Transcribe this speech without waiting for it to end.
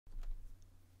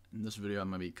In this video, I'm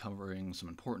going to be covering some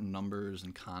important numbers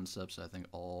and concepts I think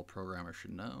all programmers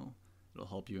should know. It'll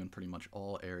help you in pretty much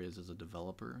all areas as a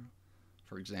developer.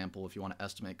 For example, if you want to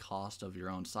estimate cost of your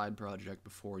own side project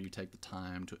before you take the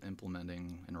time to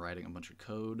implementing and writing a bunch of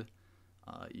code,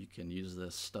 you can use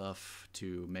this stuff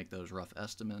to make those rough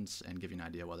estimates and give you an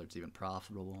idea whether it's even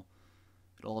profitable.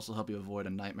 It'll also help you avoid a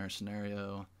nightmare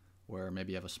scenario where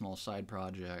maybe you have a small side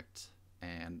project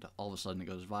and all of a sudden it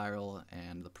goes viral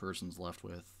and the person's left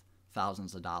with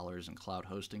thousands of dollars in cloud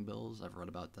hosting bills. I've read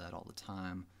about that all the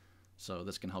time. So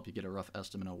this can help you get a rough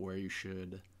estimate of where you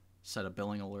should set a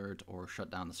billing alert or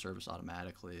shut down the service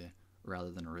automatically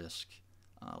rather than risk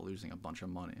losing a bunch of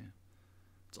money.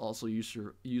 It's also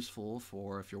useful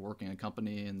for if you're working in a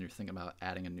company and you're thinking about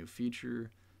adding a new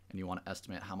feature and you want to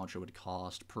estimate how much it would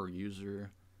cost per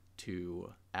user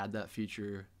to add that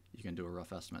feature. You can do a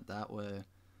rough estimate that way.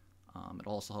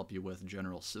 It'll also help you with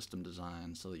general system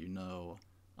design so that you know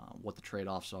what the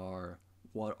trade-offs are,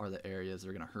 what are the areas that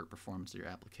are going to hurt performance of your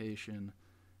application,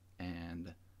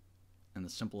 and in the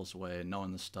simplest way,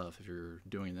 knowing this stuff, if you're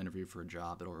doing an interview for a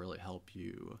job, it'll really help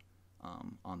you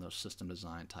on those system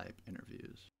design type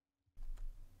interviews.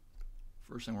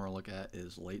 First thing we're going to look at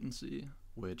is latency,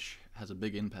 which has a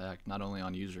big impact not only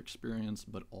on user experience,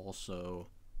 but also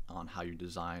on how you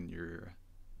design your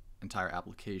entire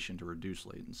application to reduce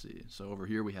latency. So over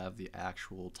here we have the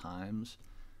actual times,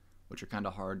 which are kind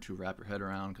of hard to wrap your head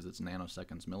around because it's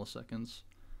nanoseconds, milliseconds.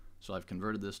 So I've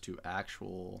converted this to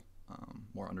actual,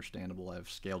 more understandable. I've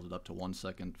scaled it up to 1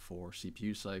 second for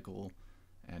CPU cycle,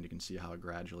 and you can see how it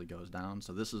gradually goes down.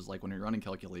 So this is like when you're running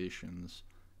calculations,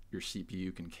 your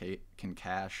CPU can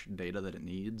cache data that it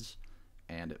needs,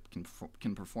 and it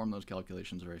can perform those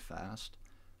calculations very fast.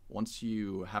 Once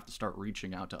you have to start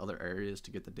reaching out to other areas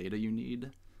to get the data you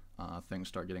need, things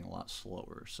start getting a lot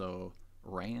slower. So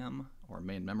RAM, or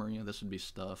main memory, this would be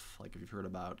stuff like if you've heard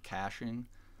about caching.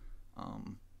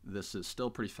 This is still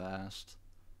pretty fast.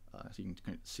 So you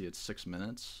can see it's 6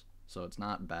 minutes, so it's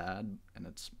not bad, and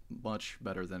it's much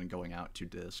better than going out to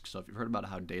disk. So if you've heard about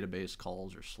how database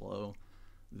calls are slow,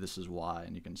 this is why,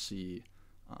 and you can see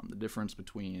the difference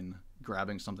between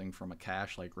grabbing something from a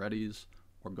cache like Redis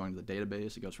or going to the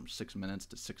database. It goes from 6 minutes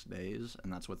to 6 days,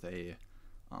 and that's with a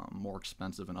more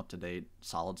expensive and up-to-date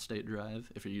solid-state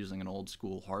drive. If you're using an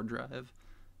old-school hard drive,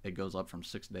 it goes up from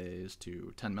 6 days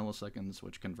to 10 milliseconds,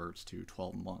 which converts to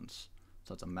 12 months.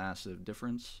 So that's a massive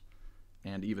difference.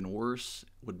 And even worse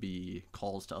would be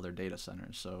calls to other data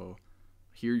centers. So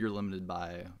here you're limited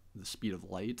by the speed of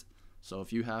light. So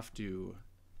if you have to,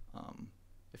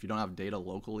 if you don't have data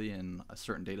locally in a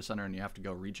certain data center and you have to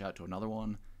go reach out to another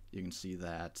one, you can see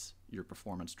that your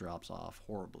performance drops off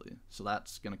horribly. So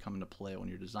that's going to come into play when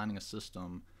you're designing a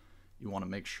system. You want to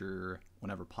make sure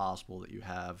whenever possible that you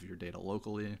have your data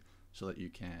locally so that you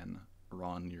can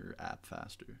run your app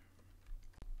faster.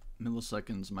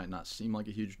 Milliseconds might not seem like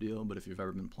a huge deal, but if you've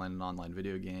ever been playing an online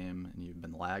video game and you've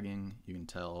been lagging, you can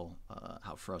tell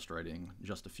how frustrating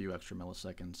just a few extra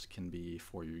milliseconds can be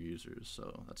for your users.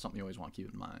 So that's something you always want to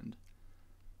keep in mind.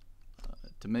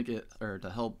 To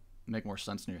help make more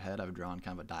sense in your head, I've drawn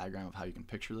kind of a diagram of how you can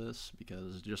picture this,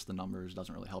 because just the numbers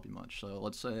doesn't really help you much. So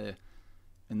let's say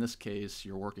in this case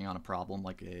you're working on a problem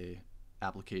like a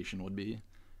application would be.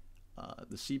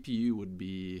 The CPU would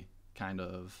be kind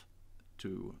of,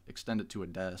 to extend it to a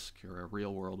desk or a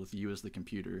real world with you as the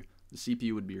computer, the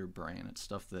CPU would be your brain. It's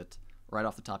stuff that right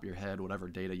off the top of your head, whatever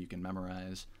data you can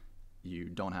memorize, you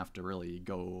don't have to really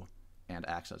go and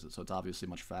access it. So it's obviously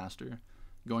much faster.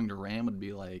 Going to RAM would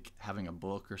be like having a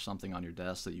book or something on your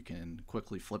desk that you can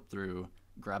quickly flip through,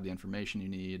 grab the information you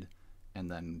need, and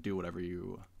then do whatever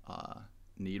you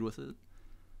need with it.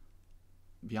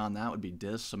 Beyond that would be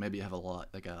disks. So maybe you have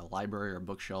like a library or a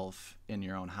bookshelf in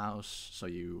your own house. So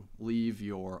you leave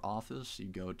your office, you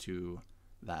go to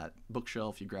that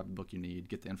bookshelf, you grab the book you need,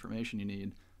 get the information you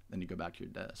need, then you go back to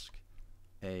your desk.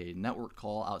 A network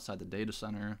call outside the data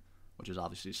center, which is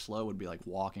obviously slow, would be like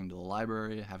walking to the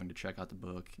library, having to check out the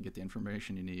book, get the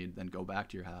information you need, then go back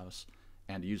to your house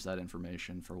and use that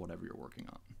information for whatever you're working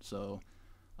on. So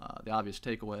the obvious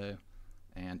takeaway,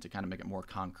 and to kind of make it more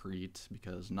concrete,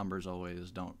 because numbers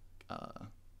always don't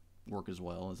work as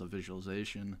well as a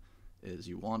visualization, is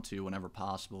you want to, whenever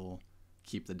possible,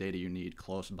 keep the data you need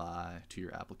close by to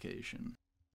your application.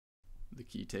 The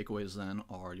key takeaways then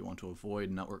are you want to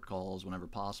avoid network calls whenever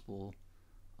possible.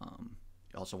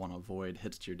 You also want to avoid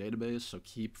hits to your database, so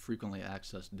keep frequently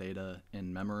accessed data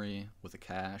in memory with a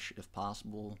cache if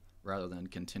possible, rather than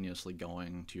continuously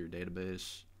going to your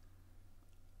database.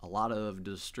 A lot of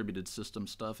distributed system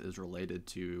stuff is related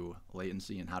to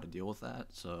latency and how to deal with that.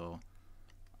 So,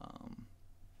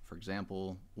 for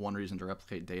example, one reason to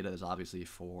replicate data is obviously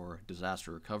for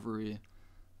disaster recovery.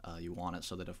 You want it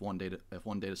so that if one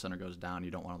data center goes down,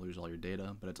 you don't want to lose all your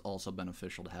data, but it's also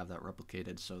beneficial to have that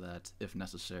replicated so that if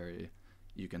necessary,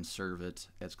 you can serve it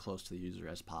as close to the user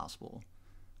as possible.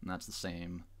 And that's the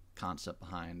same concept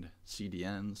behind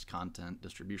CDNs, content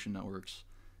distribution networks,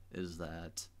 is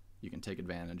that you can take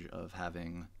advantage of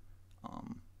having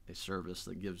a service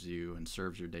that gives you and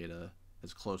serves your data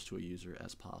as close to a user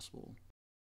as possible.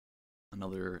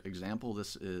 Another example,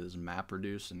 this is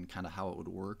MapReduce and kind of how it would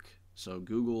work. So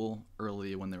Google,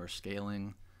 early when they were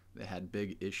scaling, they had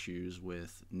big issues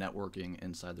with networking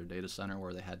inside their data center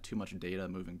where they had too much data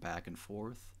moving back and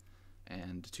forth.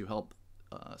 And to help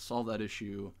solve that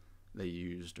issue, they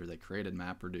created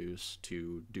MapReduce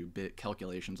to do bit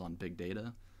calculations on big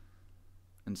data.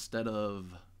 Instead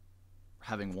of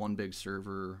having one big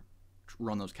server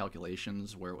run those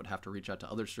calculations where it would have to reach out to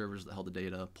other servers that held the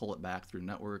data, pull it back through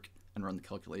network, and run the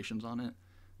calculations on it,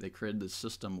 they created this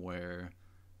system where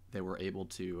they were able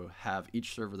to have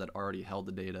each server that already held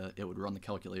the data, it would run the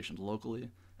calculations locally,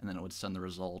 and then it would send the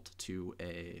result to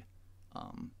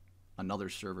another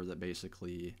server that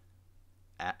basically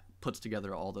puts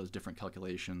together all those different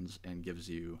calculations and gives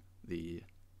you the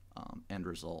end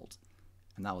result.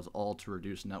 And that was all to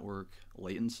reduce network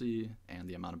latency and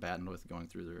the amount of bandwidth going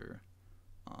through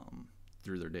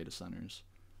their data centers.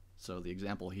 So the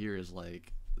example here is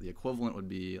like the equivalent would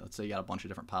be, let's say you got a bunch of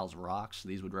different piles of rocks.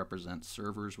 These would represent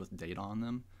servers with data on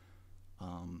them.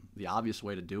 The obvious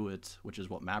way to do it, which is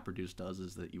what MapReduce does,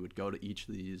 is that you would go to each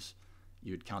of these,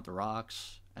 you would count the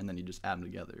rocks, and then you just add them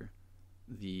together.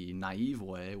 The naive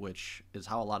way, which is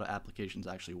how a lot of applications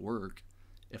actually work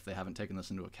if they haven't taken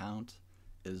this into account,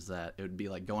 is that it would be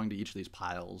like going to each of these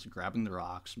piles, grabbing the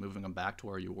rocks, moving them back to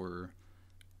where you were,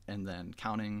 and then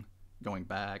counting, going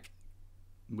back,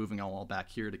 moving them all back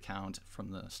here to count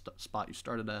from the spot you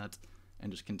started at,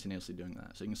 and just continuously doing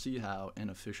that. So you can see how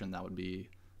inefficient that would be,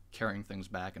 carrying things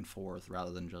back and forth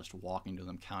rather than just walking to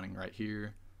them, counting right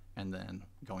here, and then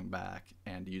going back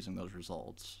and using those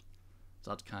results.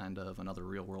 So that's kind of another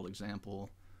real-world example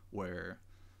where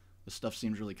the stuff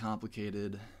seems really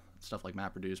complicated. Stuff like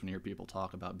MapReduce, when you hear people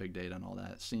talk about big data and all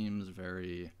that, it seems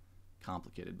very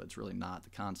complicated, but it's really not. The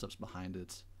concepts behind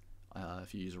it,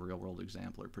 if you use a real-world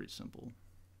example, are pretty simple.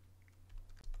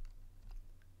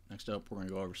 Next up, we're going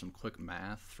to go over some quick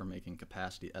math for making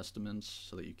capacity estimates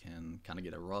so that you can kind of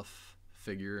get a rough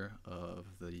figure of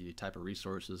the type of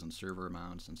resources and server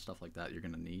amounts and stuff like that you're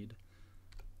going to need.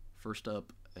 First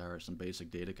up are some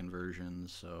basic data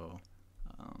conversions. So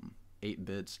 8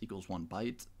 bits equals 1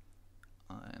 byte,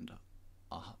 and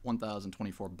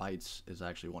 1024 bytes is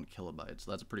actually 1 kilobyte.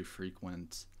 So that's a pretty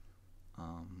frequent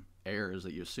error, is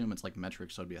that you assume it's like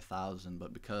metric, so it'd be 1,000,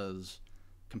 but because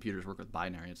computers work with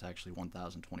binary, it's actually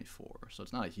 1024. So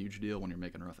it's not a huge deal when you're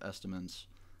making rough estimates,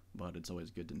 but it's always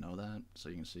good to know that. So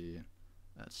you can see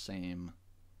that same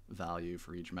value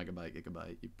for each megabyte,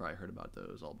 gigabyte. You've probably heard about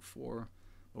those all before,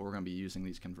 but we're going to be using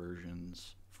these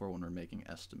conversions for when we're making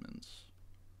estimates.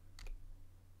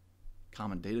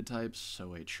 Common data types,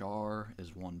 so a char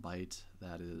is 1 byte.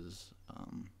 That is,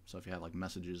 so if you have like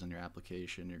messages in your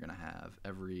application, you're going to have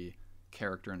every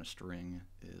character in a string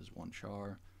is 1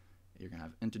 char. You're going to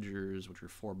have integers, which are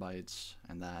 4 bytes,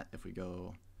 and that, if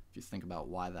you think about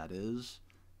why that is,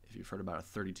 if you've heard about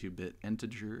a 32-bit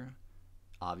integer,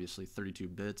 obviously 32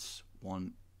 bits,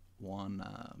 one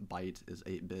byte is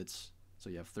 8 bits, so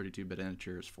you have 32-bit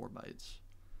integers, 4 bytes.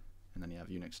 And then you have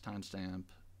Unix timestamp,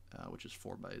 which is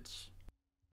 4 bytes.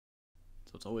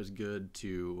 So it's always good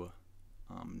to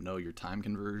know your time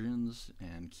conversions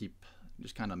and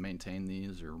just kind of maintain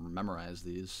these or memorize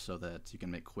these so that you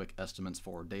can make quick estimates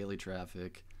for daily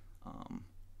traffic.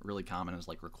 Really common is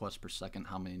like requests per second,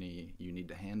 how many you need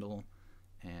to handle,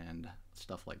 and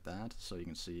stuff like that. So you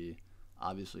can see,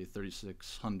 obviously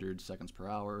 3,600 seconds per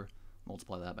hour,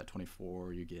 multiply that by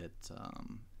 24, you get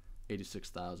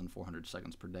 86,400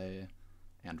 seconds per day.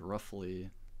 And roughly,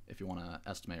 if you want to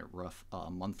estimate rough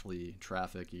monthly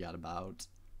traffic, you got about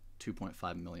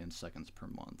 2.5 million seconds per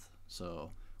month.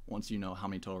 So once you know how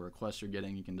many total requests you're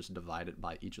getting, you can just divide it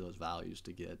by each of those values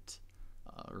to get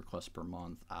requests per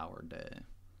month, hour, day.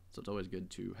 So it's always good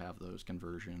to have those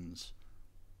conversions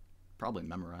probably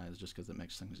memorized just because it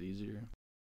makes things easier.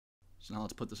 So now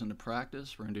let's put this into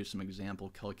practice. We're going to do some example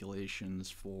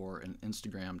calculations for an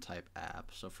Instagram type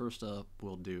app. So first up,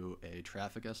 we'll do a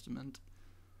traffic estimate,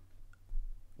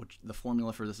 which the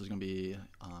formula for this is going to be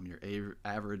your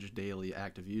average daily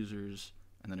active users,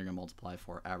 and then you're going to multiply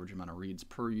for average amount of reads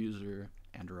per user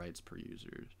and writes per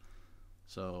user.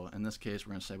 So in this case,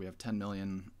 we're going to say we have 10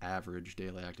 million average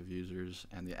daily active users,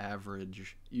 and the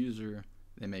average user,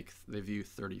 they view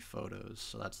 30 photos.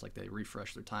 So that's like they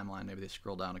refresh their timeline, maybe they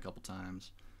scroll down a couple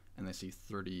times, and they see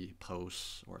 30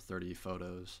 posts or 30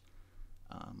 photos.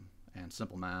 And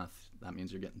simple math, that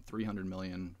means you're getting 300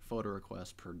 million photo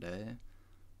requests per day.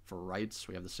 For writes,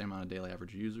 we have the same amount of daily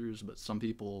average users, but some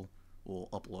people will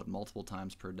upload multiple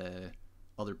times per day.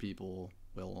 Other people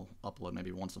will upload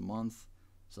maybe once a month.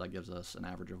 So that gives us an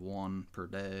average of 1 per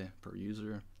day per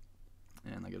user,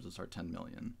 and that gives us our 10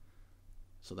 million.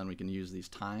 So then we can use these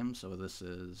times. So this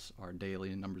is our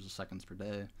daily numbers of seconds per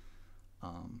day.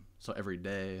 So every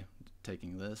day,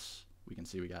 taking this, we can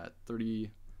see we got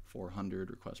 3,400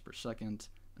 requests per second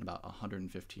and about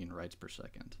 115 writes per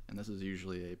second. And this is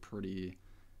usually a pretty,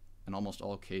 in almost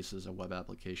all cases, a web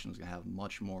application is going to have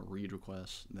much more read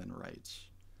requests than writes.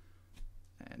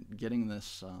 And getting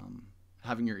this,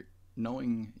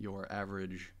 knowing your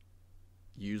average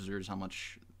users, how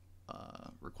much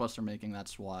requests they're making,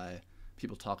 that's why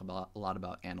people talk a lot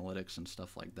about analytics and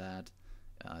stuff like that.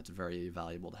 It's very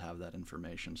valuable to have that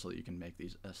information so that you can make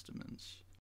these estimates.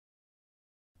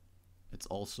 It's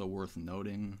also worth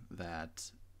noting that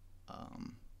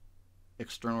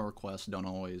external requests don't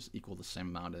always equal the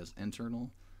same amount as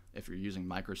internal. If you're using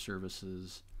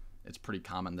microservices, it's pretty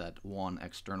common that one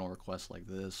external request like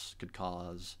this could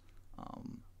cause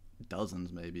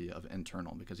dozens maybe of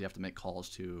internal, because you have to make calls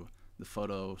to the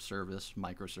photo service,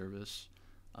 microservice.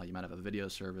 You might have a video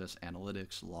service,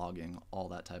 analytics, logging, all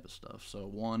that type of stuff. So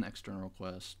one external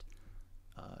request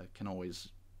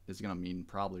is going to mean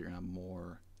probably you're going to have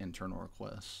more internal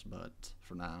requests, but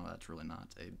for now that's really not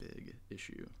a big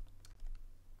issue.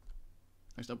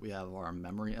 Next up we have our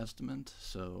memory estimate.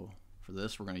 So for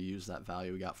this we're going to use that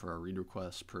value we got for our read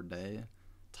requests per day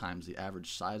times the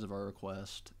average size of our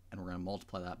request, and we're going to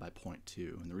multiply that by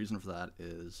 0.2. And the reason for that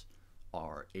is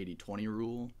our 80-20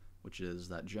 rule, which is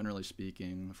that generally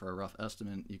speaking, for a rough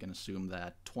estimate, you can assume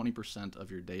that 20% of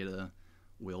your data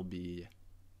will be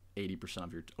 80%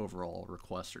 of your overall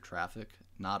requests or traffic.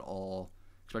 Not all,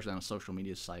 especially on a social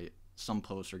media site, some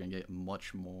posts are going to get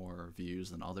much more views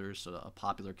than others. So a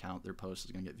popular account, their post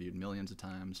is going to get viewed millions of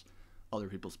times. Other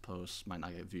people's posts might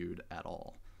not get viewed at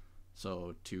all.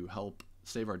 So to help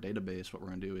save our database, what we're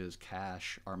going to do is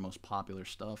cache our most popular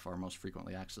stuff, our most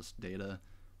frequently accessed data,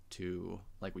 to,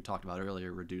 like we talked about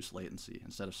earlier, reduce latency.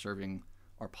 Instead of serving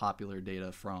our popular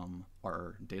data from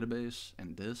our database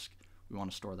and disk, we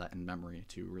want to store that in memory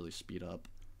to really speed up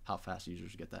how fast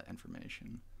users get that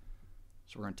information.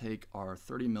 So we're going to take our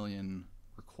 30 million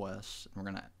requests, and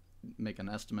we're going to make an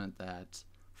estimate that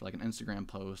for like an Instagram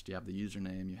post, you have the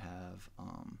username, you have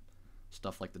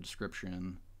stuff like the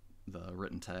description, the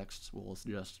written text. We'll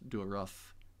just do a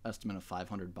rough estimate of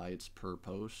 500 bytes per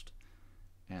post,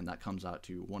 and that comes out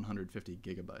to 150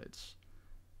 gigabytes.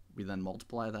 We then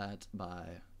multiply that by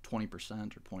 20%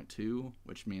 or 0.2,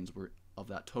 which means of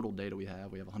that total data we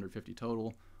have 150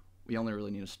 total. We only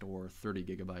really need to store 30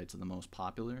 gigabytes of the most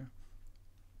popular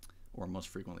or most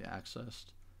frequently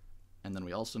accessed. And then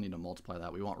we also need to multiply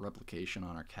that. We want replication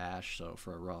on our cache, so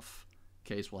for a rough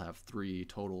case, we'll have 3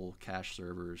 total cache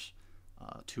servers,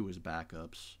 2 as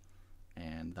backups,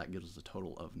 and that gives us a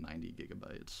total of 90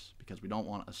 gigabytes, because we don't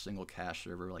want a single cache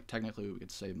server. Like technically we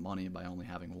could save money by only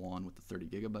having one with the 30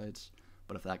 gigabytes,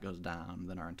 but if that goes down,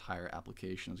 then our entire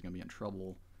application is going to be in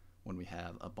trouble when we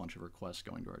have a bunch of requests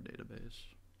going to our database.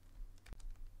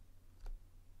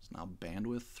 So now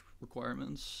bandwidth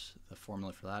requirements. The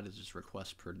formula for that is just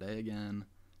requests per day again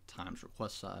times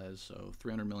request size, so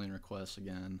 300 million requests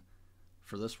again.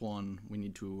 For this one, we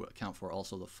need to account for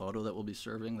also the photo that we'll be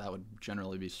serving. That would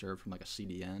generally be served from like a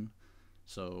CDN.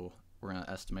 So we're going to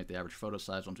estimate the average photo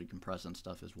size once we compress and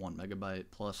stuff is 1 megabyte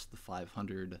plus the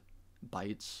 500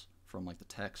 bytes from like the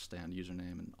text and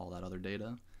username and all that other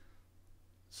data.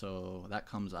 So that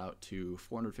comes out to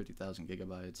 450,000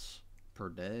 gigabytes per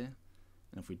day.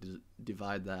 And if we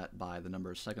divide that by the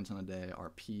number of seconds in a day, our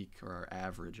peak, or our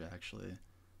average actually,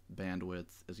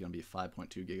 bandwidth is going to be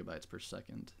 5.2 gigabytes per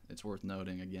second. It's worth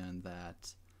noting again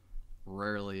that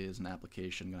rarely is an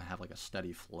application going to have like a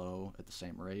steady flow at the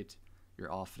same rate.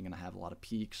 You're often going to have a lot of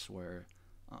peaks where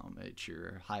at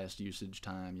your highest usage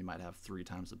time you might have 3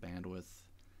 times the bandwidth,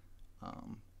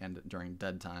 and during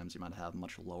dead times you might have a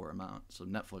much lower amount. So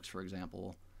Netflix, for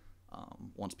example,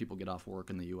 once people get off work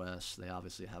in the US, they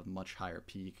obviously have much higher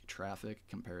peak traffic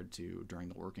compared to during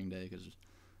the working day, because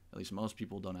at least most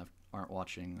people aren't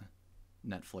watching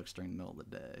Netflix during the middle of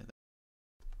the day.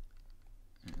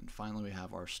 And finally, we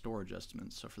have our storage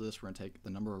estimates. So for this, we're going to take the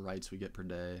number of writes we get per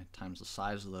day times the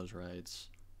size of those writes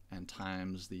and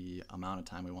times the amount of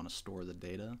time we want to store the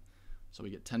data. So we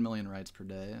get 10 million writes per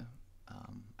day.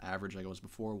 Average, like it was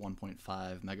before,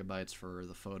 1.5 megabytes for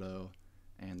the photo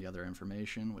and the other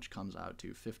information, which comes out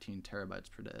to 15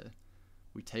 terabytes per day.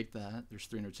 We take that, there's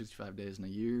 365 days in a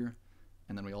year,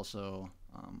 and then we also,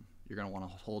 you're going to want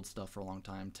to hold stuff for a long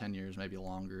time, 10 years, maybe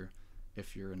longer,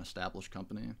 if you're an established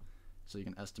company. So you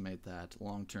can estimate that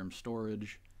long-term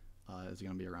storage is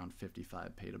going to be around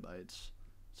 55 petabytes.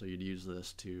 So you'd use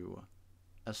this to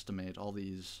estimate all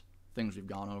these things we've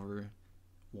gone over.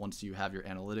 Once you have your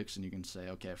analytics and you can say,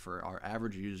 okay, for our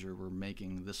average user, we're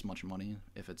making this much money.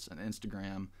 If it's an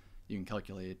Instagram, you can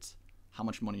calculate how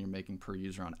much money you're making per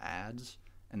user on ads,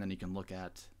 and then you can look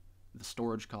at the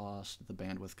storage cost, the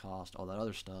bandwidth cost, all that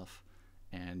other stuff,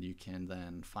 and you can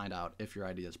then find out if your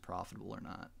idea is profitable or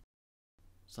not.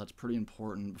 So that's pretty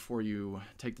important. Before you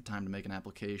take the time to make an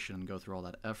application and go through all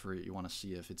that effort, you want to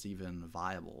see if it's even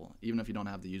viable. Even if you don't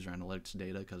have the user analytics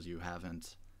data because you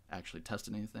haven't actually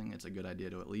tested anything, it's a good idea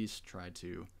to at least try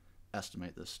to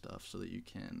estimate this stuff so that you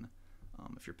can,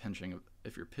 if you're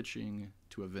pitching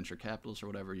to a venture capitalist or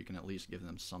whatever, you can at least give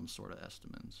them some sort of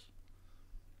estimates.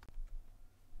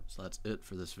 So that's it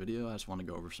for this video. I just want to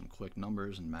go over some quick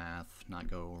numbers and math, not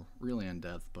go really in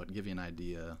depth, but give you an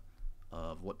idea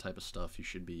of what type of stuff you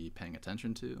should be paying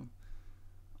attention to.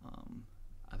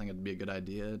 I think it'd be a good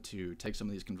idea to take some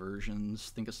of these conversions,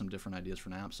 think of some different ideas for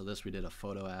an app. So this, we did a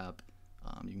photo app.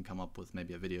 You can come up with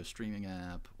maybe a video streaming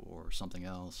app or something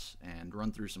else and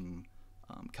run through some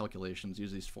calculations,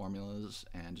 use these formulas,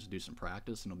 and just do some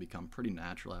practice, and it'll become pretty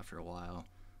natural after a while.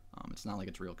 It's not like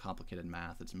it's real complicated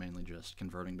math. It's mainly just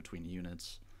converting between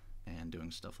units and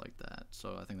doing stuff like that.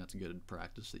 So I think that's a good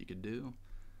practice that you could do.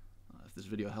 If this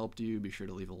video helped you, be sure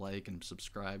to leave a like and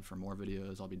subscribe for more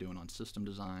videos I'll be doing on system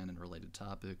design and related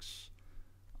topics.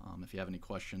 If you have any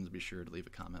questions, be sure to leave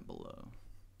a comment below.